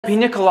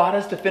Pina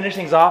coladas to finish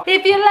things off.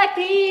 If you like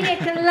pina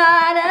coladas.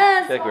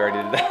 I feel like we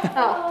already did that.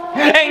 Oh.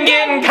 And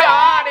getting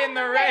caught in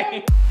the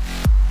rain.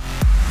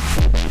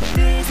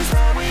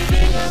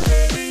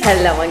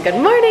 Hello and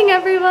good morning,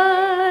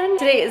 everyone.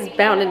 Today is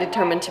bound and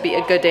determined to be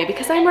a good day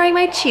because I'm wearing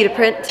my cheetah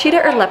print.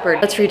 Cheetah or leopard?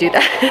 Let's redo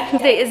that.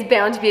 Today is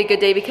bound to be a good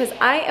day because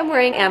I am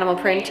wearing animal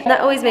print. And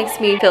that always makes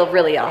me feel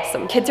really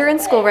awesome. Kids are in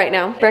school right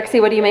now. Brexy,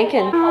 what are you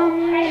making?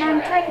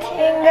 I'm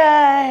printing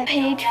a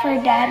page for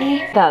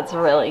Daddy. That's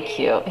really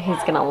cute.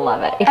 He's gonna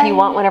love it. If you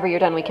want, whenever you're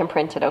done, we can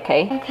print it,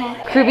 okay? Okay.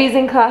 Kruby's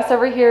in class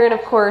over here, and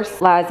of course,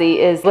 Lazzy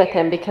is with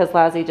him because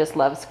Lazzy just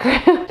loves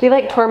Kru. They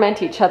like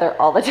torment each other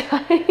all the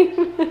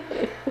time.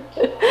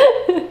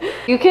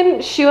 You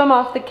can shoo him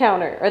off the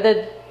counter, or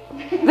the...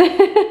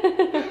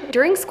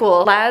 During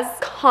school, Laz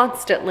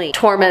constantly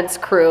torments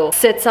Kru,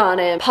 sits on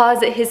him,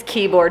 paws at his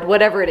keyboard,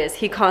 whatever it is,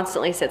 he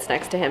constantly sits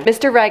next to him.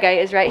 Mr.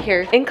 Ragai is right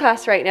here in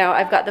class right now.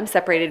 I've got them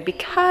separated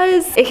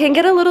because it can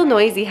get a little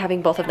noisy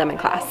having both of them in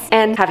class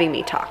and having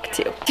me talk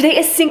too. Today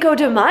is Cinco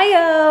de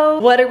Mayo.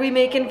 What are we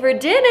making for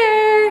dinner?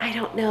 I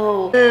don't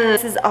know.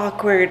 This is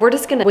awkward. We're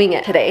just gonna wing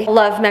it today. I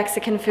love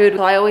Mexican food,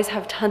 so I always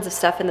have tons of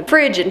stuff in the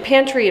fridge and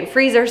pantry and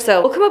freezer,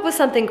 so we'll come up with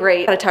something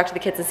great. Gotta talk to the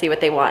kids and see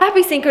what they want.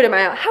 Happy Cinco de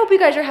Mayo. Hope you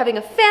guys are having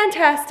a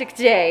fantastic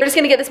day. We're just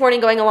gonna get this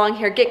morning going along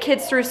here, get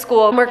kids through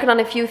school. I'm working on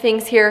a few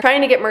things here,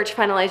 trying to get merch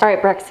finalized. All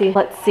right, Brexy,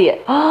 let's see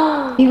it.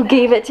 Oh, you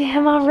gave it to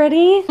him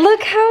already?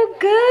 Look how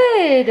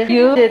good.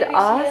 You did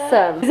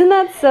awesome. Isn't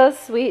that so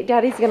sweet?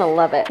 Daddy's gonna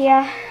love it.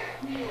 Yeah.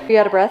 Are you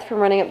out of breath from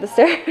running up the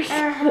stairs?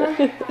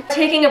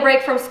 Taking a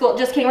break from school.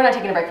 Just kidding, we're not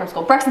taking a break from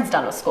school. Brexton's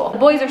done with school. The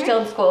boys are still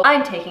in school.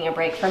 I'm taking a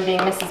break from being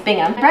Mrs.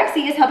 Bingham.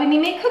 Brexy is helping me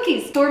make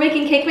cookies. So we're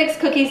making cake mix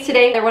cookies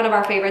today. They're one of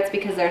our favorites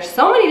because there's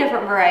so many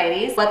different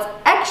varieties. What's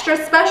extra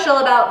special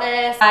about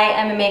this? I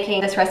am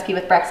making this recipe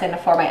with Brexton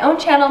for my own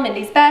channel,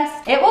 Mindy's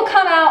Best. It will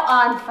come out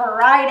on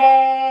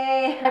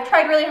Friday. I've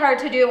tried really hard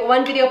to do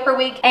one video per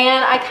week,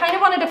 and I kind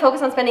of wanted to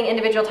focus on spending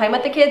individual time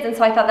with the kids, and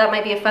so I thought that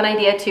might be a fun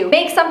idea to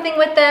make something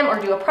with them or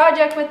do a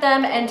project with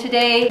them. And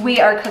today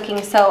we are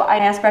cooking, so I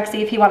asked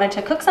Brexy if he wanted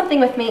to cook something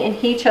with me, and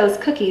he chose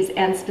cookies,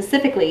 and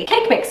specifically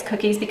cake mix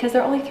cookies, because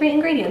there are only 3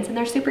 ingredients and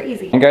they're super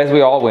easy. And guys,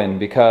 we all win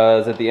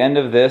because at the end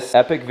of this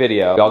epic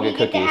video, we all get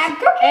cookies.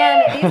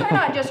 And these are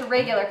not just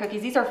regular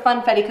cookies, these are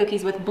funfetti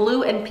cookies with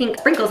blue and pink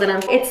sprinkles in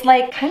them. It's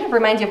like, kind of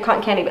reminds you of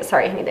cotton candy, but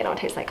sorry, I mean, they don't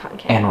taste like cotton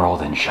candy. And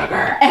rolled in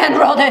sugar. And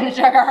rolled in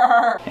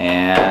sugar.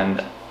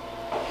 And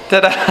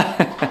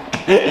ta-da!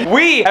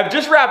 We have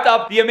just wrapped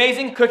up the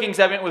amazing cooking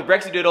segment with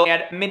Brexy Doodle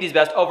and Mindy's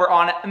Best over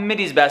on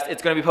Mindy's Best.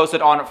 It's going to be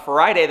posted on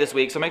Friday this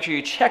week, so make sure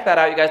you check that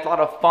out. You guys, a lot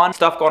of fun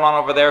stuff going on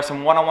over there.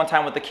 Some one-on-one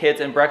time with the kids,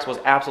 and Brex was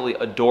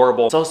absolutely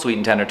adorable. So sweet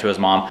and tender to his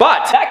mom.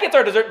 But that gets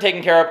our dessert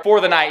taken care of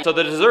for the night. So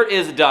the dessert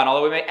is done,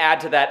 although we may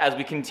add to that as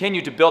we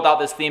continue to build out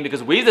this theme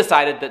because we've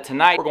decided that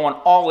tonight we're going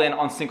all in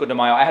on Cinco de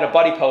Mayo. I had a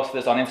buddy post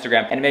this on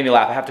Instagram and it made me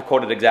laugh. I have to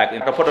quote it exactly.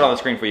 I'll put it on the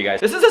screen for you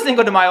guys. This is a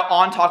Cinco de Mayo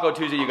on Taco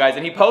Tuesday, you guys,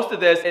 and he posted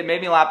this. It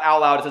made me laugh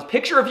out loud. It says,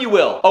 picture if you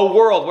will, a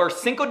world where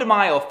Cinco de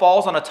Mayo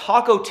falls on a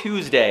Taco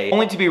Tuesday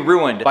only to be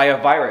ruined by a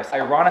virus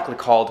ironically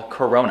called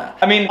Corona.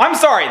 I mean, I'm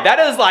sorry, that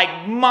is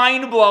like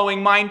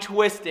mind-blowing,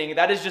 mind-twisting.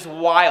 That is just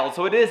wild.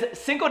 So it is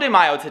Cinco de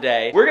Mayo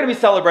today. We're gonna be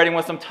celebrating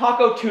with some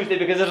Taco Tuesday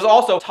because it is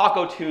also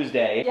Taco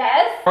Tuesday.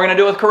 Yes. We're gonna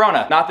do it with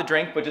Corona. Not the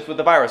drink, but just with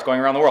the virus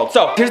going around the world.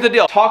 So here's the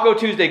deal. Taco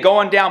Tuesday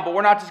going down, but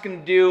we're not just gonna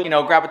do, you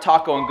know, grab a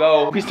taco and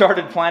go. We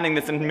started planning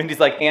this and Mindy's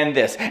like, and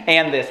this,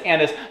 and this,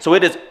 and this. So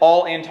it is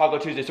all in Taco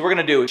Tuesday. So we're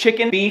gonna do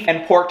chicken, beef,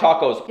 and pork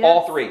tacos. Yes.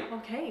 All 3.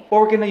 Okay.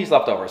 Or we're gonna use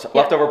leftovers.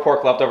 Yeah. Leftover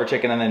pork, leftover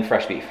chicken, and then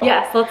fresh beef.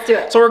 Yes, let's do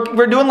it. So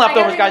we're doing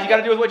leftovers, guys. You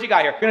gotta do with what you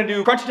got here. We're gonna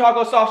do crunchy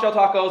tacos, soft shell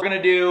tacos. We're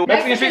gonna do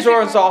Mexican street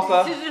store and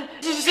salsa. And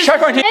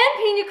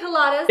pina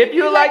coladas. If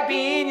you like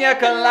pina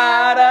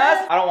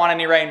coladas. I don't want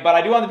any rain, but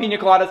I do want the pina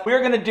coladas.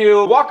 We're gonna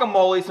do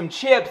guacamole, some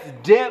chips,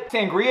 dip,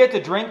 sangria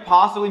to drink,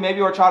 possibly, maybe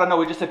horchata. No,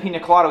 we just said pina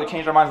colada. We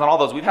changed our minds on all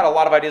those. We've had a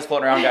lot of ideas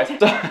floating around, guys.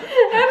 So, and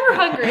we're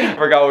hungry. I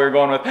forgot what we were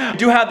going with. We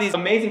do have these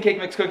amazing cake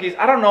mix cookies.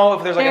 I don't know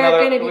if there's like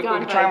we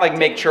can try and like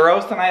make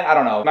churros tonight. I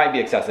don't know. It might be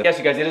excessive. Yes,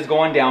 you guys, it is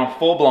going down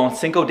full-blown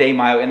Cinco de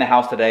Mayo in the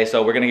house today,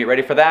 so we're gonna get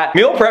ready for that.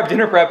 Meal prep,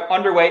 dinner prep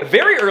underway.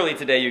 Very early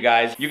today, you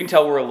guys. You can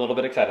tell we're a little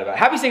bit excited about it.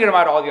 Happy Cinco de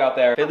Mayo to all of you out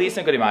there. Feliz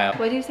Cinco de Mayo.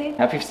 What do you say?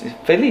 Happy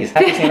Cinco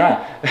de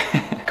Mayo.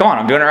 Come on,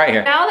 I'm doing it right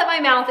here. Now that my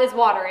mouth is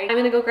watering, I'm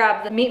gonna go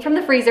grab the meat from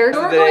the freezer.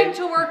 We're going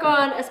to work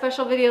on a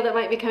special video that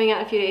might be coming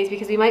out in a few days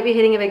because we might be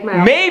hitting a big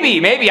milestone.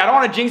 Maybe. I don't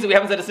want to jinx it. We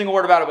haven't said a single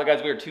word about it, but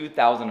guys, we are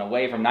 2,000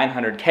 away from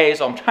 900K,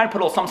 so I'm trying to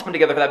put a little something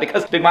together for that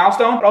because big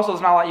milestone, but also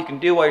there's not a lot you can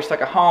do while you're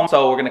stuck at home,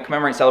 so we're gonna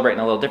commemorate, celebrate in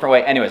a little different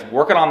way. Anyways,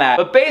 working on that.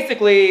 But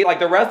basically, like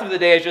the rest of the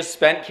day is just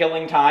spent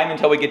killing time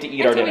until we get to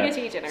eat our dinner.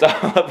 So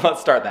let's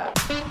start that.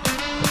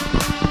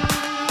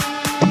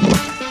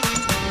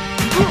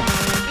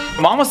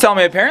 Mom was telling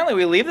me apparently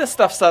we leave this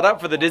stuff set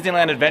up for the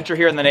Disneyland adventure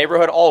here in the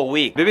neighborhood all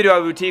week.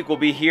 TIHWB Boutique will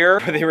be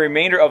here for the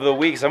remainder of the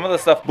week. Some of the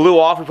stuff blew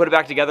off. We put it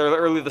back together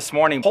early this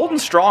morning. Holding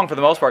strong for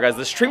the most part, guys.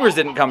 The streamers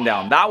didn't come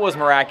down. That was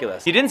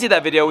miraculous. If you didn't see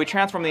that video, we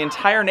transformed the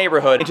entire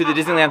neighborhood into the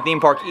Disneyland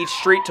theme park. Each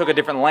street took a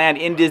different land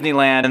in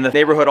Disneyland, and the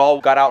neighborhood all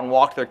got out and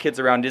walked their kids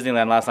around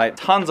Disneyland last night.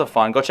 Tons of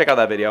fun. Go check out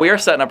that video. We are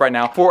setting up right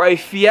now for a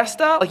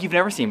fiesta like you've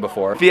never seen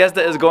before.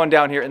 Fiesta is going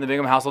down here in the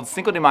Bingham household,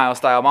 Cinco de Mayo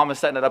style. Mom is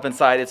setting it up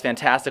inside. It's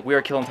fantastic. We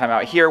are killing time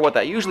out here. What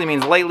that usually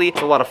means lately,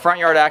 it's a lot of front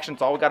yard action.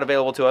 It's all we got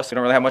available to us. We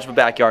don't really have much of a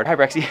backyard. Hi,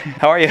 Brexy.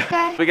 How are you?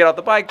 Good. We get out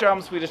the bike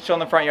jumps. We just chill in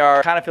the front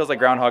yard. Kind of feels like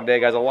Groundhog Day,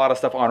 guys. A lot of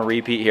stuff on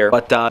repeat here,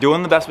 but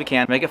doing the best we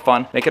can. Make it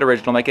fun, make it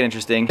original, make it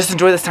interesting. Just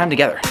enjoy this time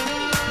together.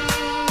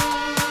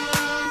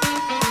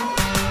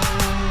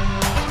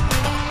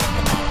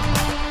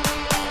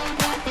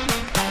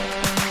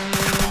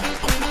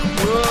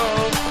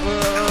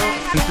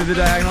 Into the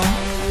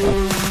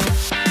diagonal.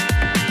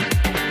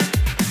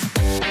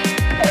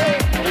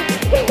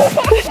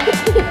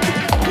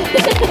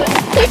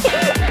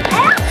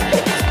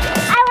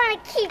 I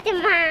want to keep them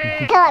on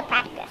until I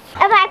practice.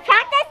 If I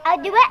practice,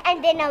 I'll do it,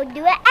 and then I'll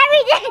do it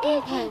every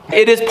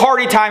day. It is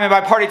party time, and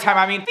by party time,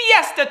 I mean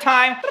fiesta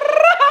time.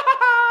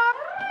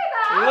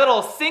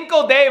 Little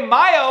Cinco de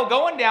Mayo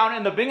going down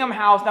in the Bingham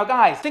house. Now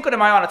guys, Cinco de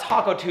Mayo on a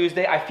Taco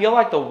Tuesday, I feel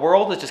like the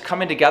world is just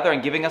coming together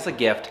and giving us a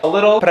gift. A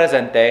little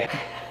presente.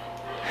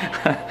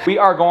 We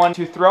are going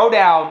to throw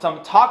down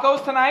some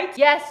tacos tonight.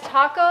 Yes,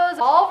 tacos,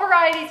 all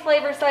varieties,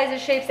 flavors,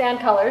 sizes, shapes, and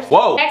colors.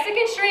 Whoa.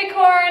 Mexican street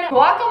corn,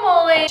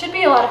 guacamole. Should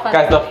be a lot of fun.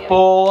 Guys, the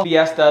full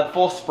fiesta, the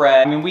full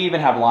spread. I mean, we even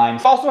have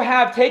limes. Also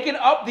have taken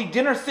up the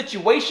dinner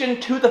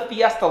situation to the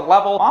fiesta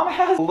level. Mom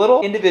has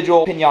little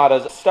individual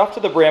piñatas stuffed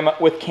to the brim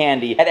with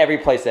candy at every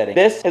play setting.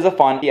 This is a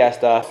fun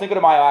fiesta. Cinco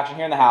de Mayo action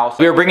here in the house.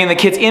 We are bringing the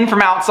kids in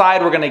from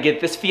outside. We're gonna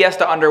get this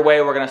fiesta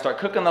underway. We're gonna start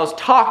cooking those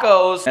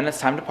tacos, and it's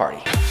time to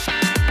party.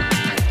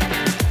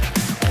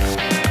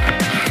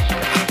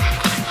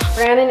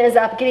 Brandon is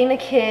up getting the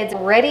kids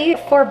ready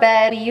for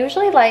bed. We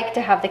usually like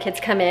to have the kids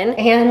come in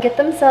and get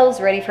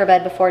themselves ready for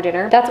bed before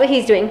dinner. That's what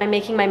he's doing. I'm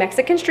making my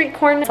Mexican street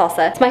corn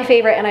salsa. It's my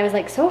favorite, and I was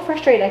like so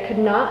frustrated I could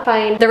not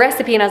find the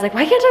recipe, and I was like,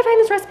 why can't I find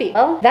this recipe?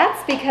 Well,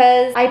 that's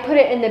because I put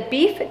it in the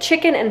beef,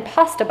 chicken, and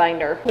pasta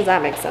binder. Does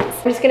that make sense?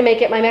 I'm just gonna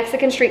make it. My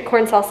Mexican street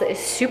corn salsa is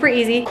super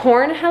easy.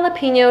 Corn,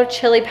 jalapeno,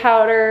 chili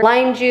powder,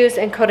 lime juice,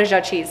 and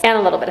cotija cheese, and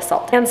a little bit of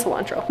salt and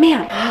cilantro.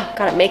 Man,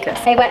 gotta make this.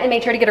 I went and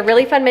made sure to get a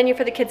really fun menu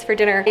for the kids for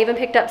dinner. I even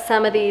picked up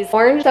some of these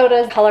orange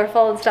sodas,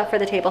 colorful and stuff for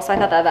the table, so I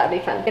thought that would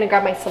be fun. I'm gonna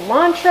grab my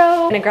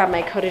cilantro, I'm gonna grab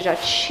my cotija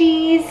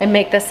cheese, and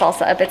make this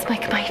salsa up. It's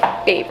like my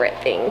favorite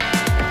thing.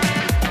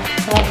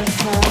 Love this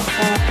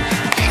salsa.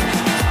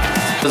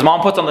 As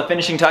Mom puts on the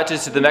finishing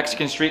touches to the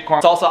Mexican street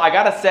corn salsa, I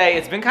gotta say,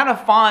 it's been kind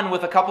of fun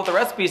with a couple of the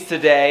recipes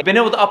today. Been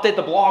able to update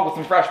the blog with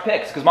some fresh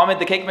picks, because Mom made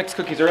the cake mix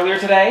cookies earlier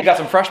today. We got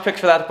some fresh picks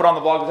for that to put on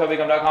the blog with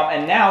TIHWB.com,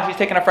 and now she's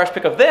taking a fresh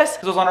pick of this,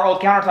 because it was on our old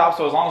countertop,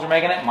 so as long as we're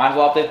making it, might as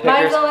well update the pictures.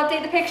 Might as well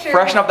update the picture.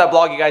 Freshen up that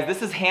blog, you guys.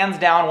 This is hands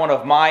down one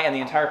of my and the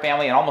entire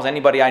family and almost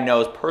anybody I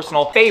know's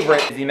personal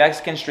favorite is the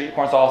Mexican street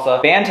corn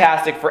salsa.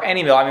 Fantastic for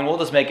any meal. I mean, we'll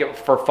just make it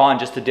for fun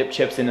just to dip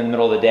chips in the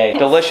middle of the day.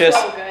 Delicious.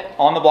 So good.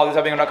 On the blog,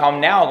 TIHWB.com,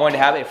 now going to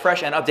have a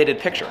fresh and updated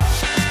picture.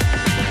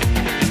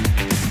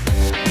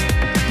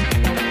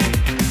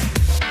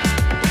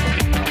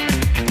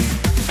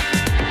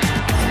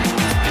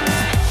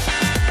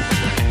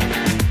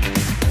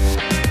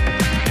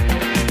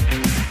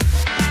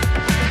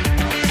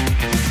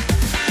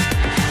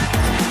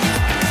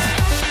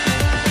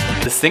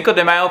 Cinco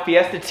de Mayo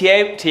Fiesta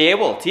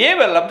table.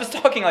 I'm just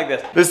talking like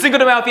this. The Cinco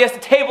de Mayo Fiesta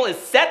table is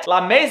set. La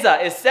mesa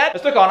is set.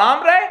 Estoy con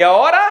hambre. Y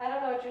ahora? I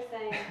don't know what you're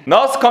saying.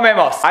 Nos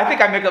comemos. I think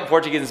I mix up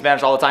Portuguese and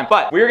Spanish all the time,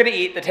 but we're gonna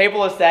eat. The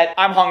table is set.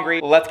 I'm hungry.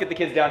 Let's get the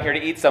kids down here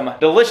to eat some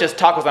delicious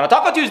tacos on a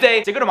Taco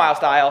Tuesday, Cinco de Mayo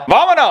style.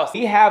 Vámonos!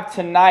 We have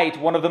tonight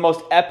one of the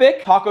most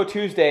epic Taco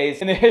Tuesdays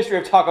in the history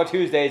of Taco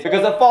Tuesdays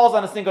because it falls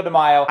on a Cinco de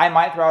Mayo. I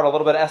might throw out a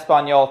little bit of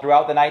Espanol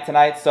throughout the night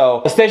tonight,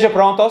 so esteja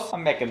prontos.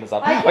 I'm making this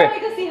up. I can't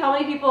wait to see how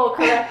many people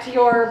correct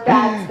your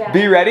bad Spanish.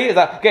 Be ready? Is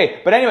that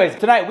okay? But anyways,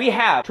 tonight we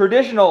have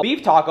traditional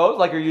beef tacos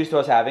like you're used to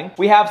us having.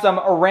 We have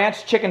some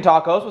ranch chicken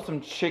tacos with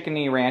some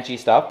chickeny ranchy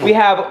stuff. We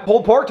have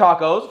pulled pork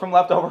tacos from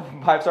leftover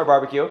from 5-Star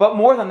Barbecue. But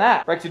more than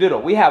that, Rexy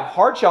Doodle, we have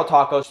hard shell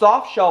tacos,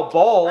 soft shell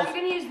bowls, I'm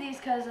gonna use these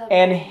because of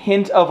and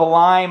hint of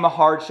lime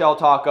hard shell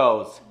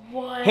tacos.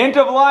 what? Hint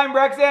of lime,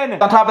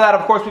 Brexin. On top of that,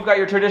 of course, we've got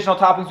your traditional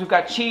toppings. We've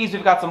got cheese,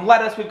 we've got some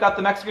lettuce, we've got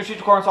the Mexican street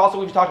corn salsa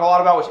we've talked a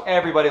lot about, which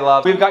everybody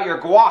loves. We've got your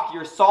guac,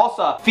 your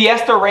salsa,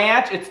 Fiesta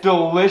ranch. It's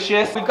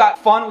delicious. We've got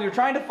fun. We were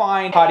trying to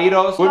find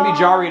jarritos. Wouldn't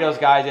be jarritos,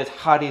 guys. It's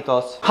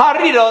jarritos.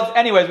 Jarritos.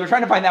 Anyways, we were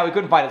trying to find that. We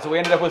couldn't find it, so we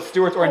ended up with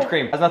Stewart's orange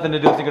cream. Has nothing to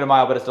do with Cinco de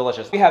Mayo, but it's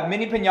delicious. We have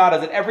mini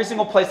piñatas at every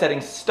single place setting,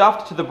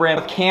 stuffed to the brim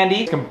with candy.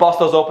 You can bust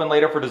those open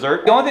later for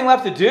dessert. The only thing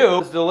left to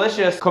do is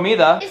delicious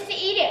comida Is to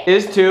eat it.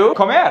 is to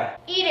comer.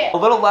 Eat it. A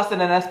little lesson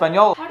in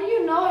Espanol. How do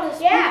you know how to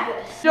speak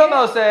this? Yo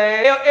no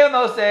sé. Eu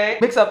no sé.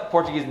 Mix up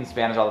Portuguese and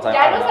Spanish all the time.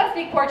 Dad knows how to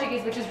speak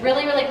Portuguese, which is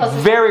really, really close to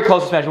Very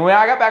close to Spanish. When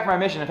I got back from my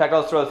mission, in fact,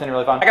 I'll just throw this in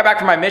really fun. I got back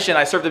from my mission.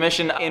 I served a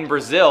mission in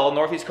Brazil,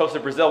 northeast coast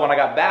of Brazil. When I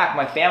got back,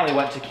 my family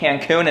went to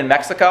Cancun in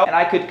Mexico, and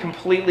I could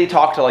completely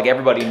talk to like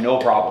everybody, no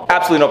problem.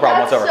 Absolutely no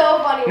problem whatsoever. That's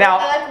so funny. Now,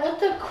 what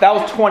the crap? that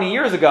was 20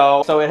 years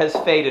ago, so it has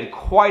faded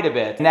quite a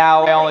bit.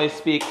 Now I only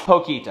speak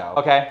poquito,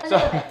 okay? So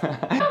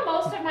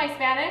most of my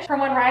Spanish, from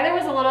when Ryder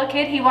was a little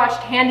kid, he watched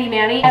Handy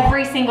Manny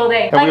every single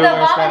day. And like we the would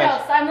learn Spanish.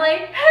 Vamanos, I'm like,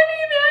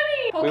 Handy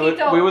Manny!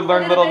 Poquito. we would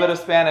learn a little bit of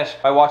Spanish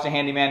by watching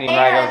Handy Manny when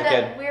I was a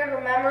kid. Weird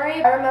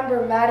memory. I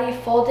remember Maddie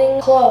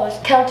folding clothes,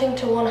 counting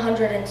to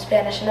 100 in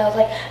Spanish, and I was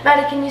like,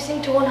 Maddie, can you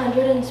sing to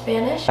 100 in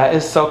Spanish? That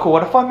is so cool.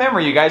 What a fun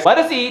memory, you guys. Let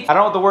us eat. I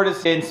don't know what the word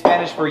is in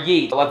Spanish for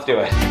yeet, but let's do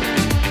it.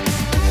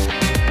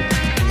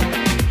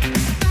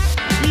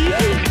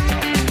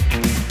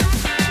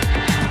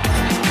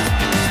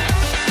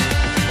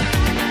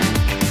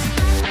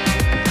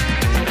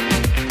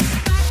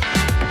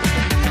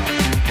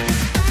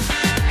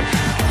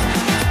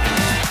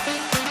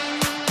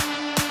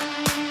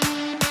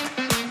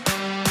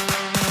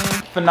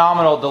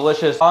 Phenomenal,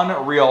 delicious,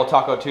 unreal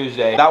Taco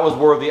Tuesday. That was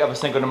worthy of a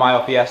Cinco de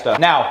Mayo fiesta.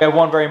 Now, we have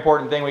one very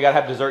important thing. We gotta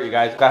have dessert, you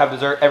guys. Gotta have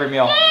dessert every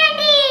meal.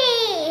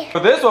 Candy! For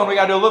this one, we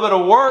gotta do a little bit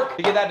of work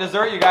to get that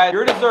dessert, you guys.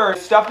 Your dessert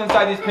is stuffed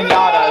inside these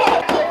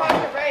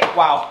piñatas.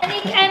 Wow.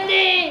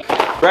 Candy!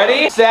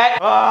 Ready, set,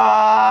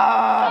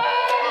 I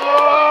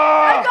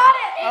got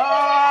it!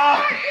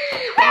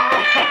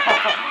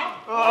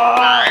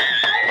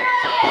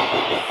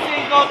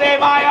 Cinco de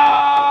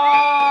Mayo!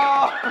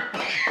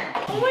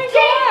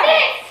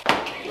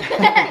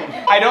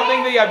 I don't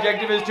think the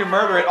objective is to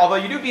murder it, although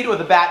you do beat it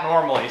with a bat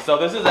normally, so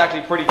this is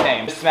actually pretty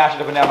tame. Just smash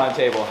it up and down on the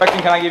table.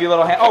 Braxton, can I give you a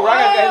little hand? Oh,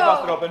 Ryan's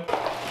busted open.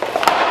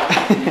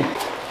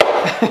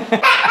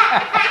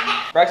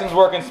 Braxton's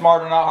working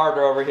smarter, not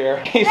harder over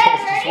here. He's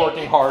just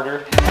working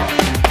harder.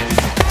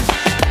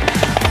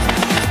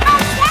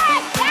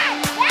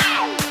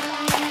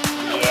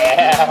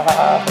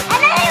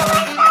 Yeah.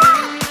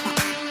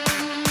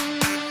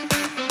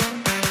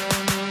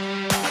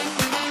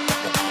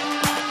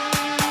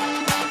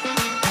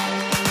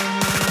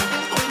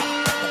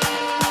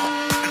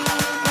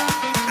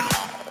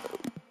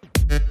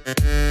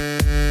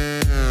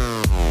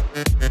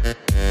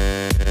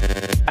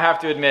 I have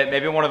to admit,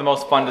 maybe one of the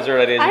most fun dessert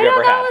ideas you've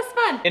ever had. That was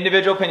fun.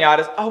 Individual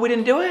piñatas. Oh, we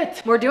didn't do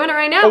it. We're doing it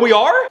right now. Oh, we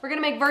are? We're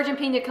gonna make virgin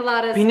pina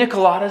coladas. Pina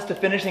coladas to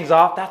finish things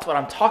off. That's what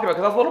I'm talking about,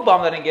 because I was a little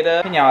bummed I didn't get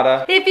a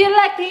piñata. If you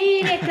like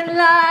pina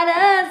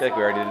coladas. I feel like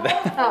we already did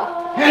that.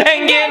 Oh.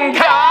 And getting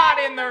caught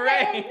in the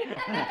rain.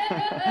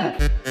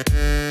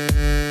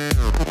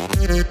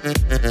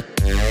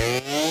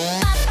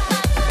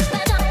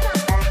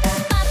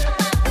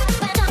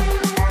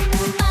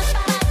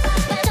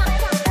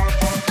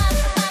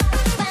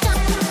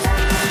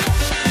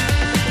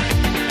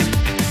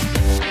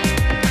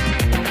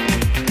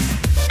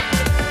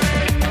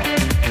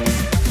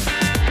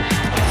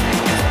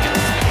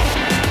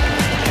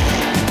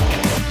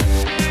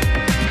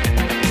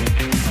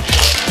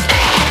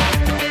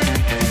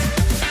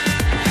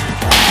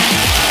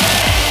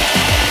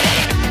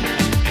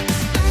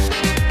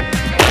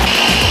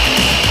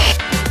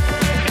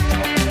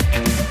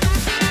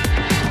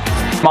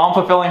 Mom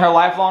fulfilling her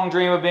lifelong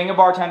dream of being a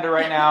bartender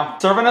right now.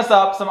 Serving us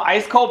up some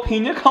ice cold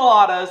pina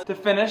coladas to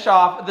finish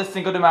off the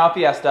Cinco de Mayo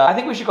fiesta. I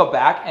think we should go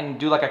back and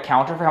do like a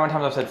counter for how many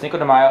times I've said Cinco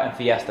de Mayo and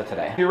fiesta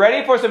today. If you're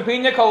ready for some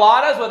pina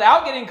coladas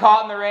without getting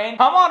caught in the rain,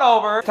 come on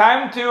over.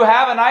 Time to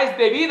have a nice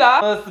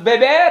bebida. Let's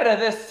beber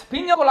this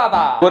pina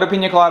colada. What do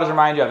pina coladas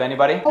remind you of?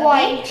 Anybody?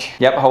 Hawaii.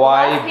 Yep,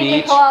 Hawaii Last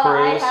beach pina colada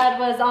cruise. I had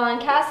was on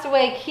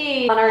Castaway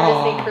Key on our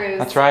Disney cruise.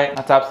 That's right.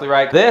 That's absolutely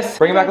right. This,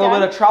 bringing back a little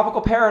bit of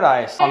tropical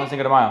paradise on the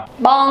Cinco de Mayo.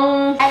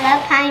 Bong. I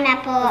love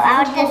pineapple.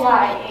 I'll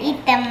just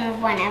eat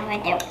them whenever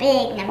they're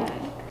big.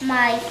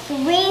 My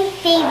three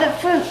favorite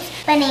fruits: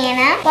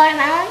 banana,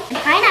 watermelon, and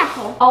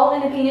pineapple. All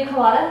in a pina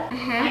colada?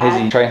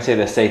 Izzy, try and say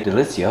this. Say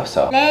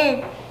delicioso.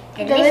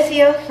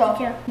 Delicioso.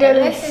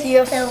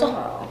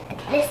 Delicioso.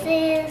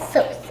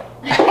 Delicioso.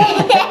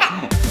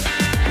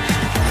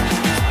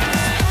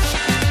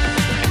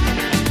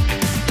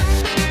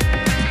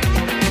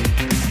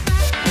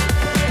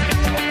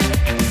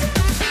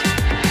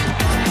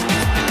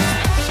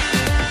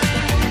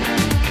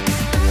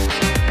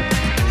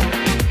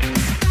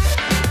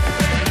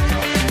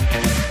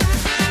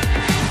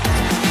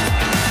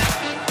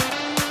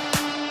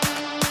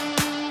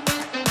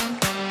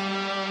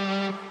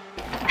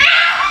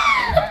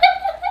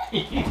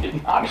 You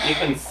did not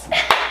even.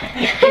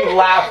 He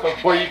laughed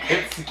before you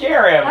could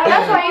scare him.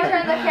 That's why you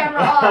turned the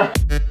camera off.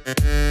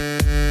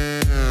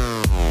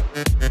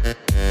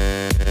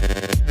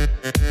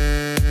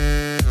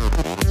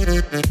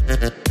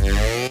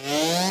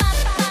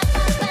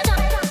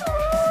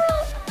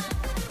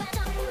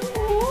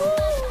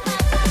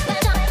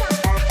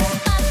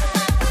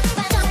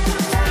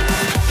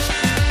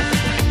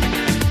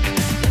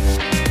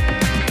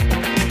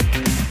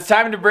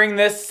 time to bring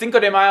this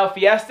Cinco de Mayo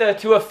fiesta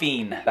to a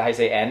fin. Is that how you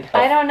say end?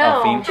 I don't know.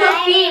 A fin? To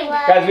a fin.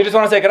 Guys, we just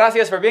want to say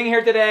gracias for being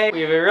here today.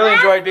 We've really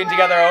enjoyed being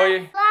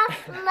together.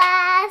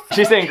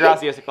 She's saying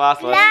gracias.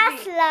 Gracias.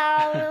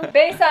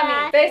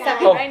 Bésame. Bésame.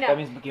 Oh, I know. that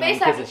means give me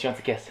Bésame. kisses. She wants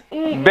a kiss.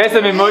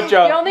 Bésame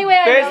mucho. The only way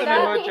I know Bésame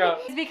that mucho.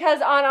 is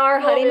because on our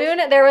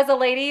honeymoon, there was a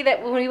lady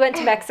that when we went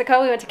to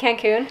Mexico, we went to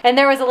Cancun, and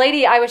there was a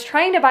lady, I was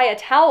trying to buy a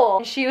towel,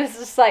 and she was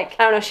just like,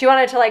 I don't know, she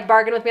wanted to like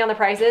bargain with me on the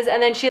prices,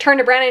 and then she turned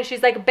to Brandon and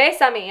she's like,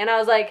 bésame, and I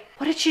was like,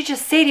 what did she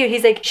just say to you?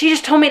 He's like, she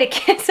just told me to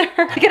kiss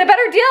her to get a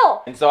better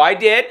deal. And so I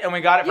did, and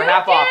we got it for You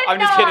half off. did I'm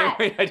just not.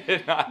 kidding. I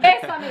did not.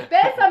 Bésame,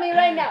 bésame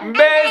right now.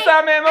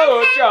 Bésame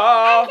mucho.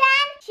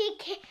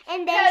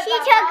 And then she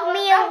took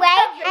me away,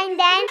 and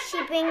then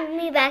she brings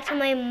me back to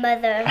my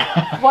mother.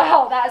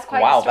 Wow, that is quite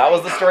a Wow, story. that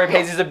was the story of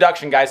Hazy's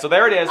abduction, guys. So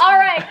there it is. All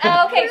right,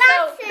 okay,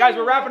 so Guys,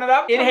 we're wrapping it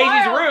up in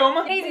Hazy's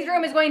room. Hazy's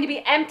room is going to be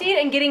emptied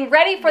and getting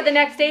ready for the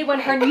next day when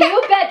her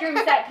new bedroom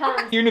set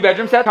comes. Your new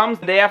bedroom set comes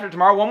the day after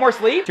tomorrow. One more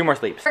sleep, 2 more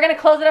sleeps. We're gonna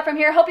close it up from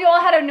here. Hope you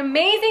all had an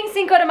amazing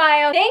Cinco de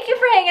Mayo. Thank you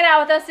for hanging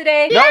out with us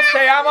today. Nos te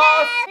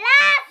amos.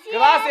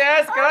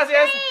 Gracias.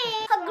 Gracias.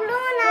 Hacaluna.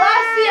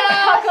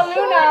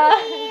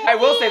 I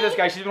will say this,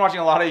 guys. She's been watching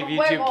a lot of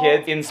YouTube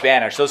kids in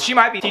Spanish, so she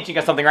might be teaching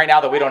us something right now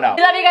that we don't know.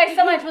 We love you guys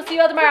so much. We'll see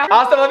you all tomorrow.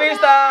 Hasta la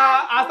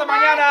vista. Hasta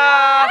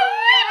mañana.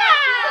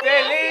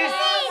 Feliz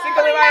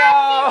Cinco de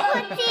Mayo.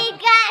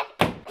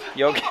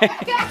 You okay?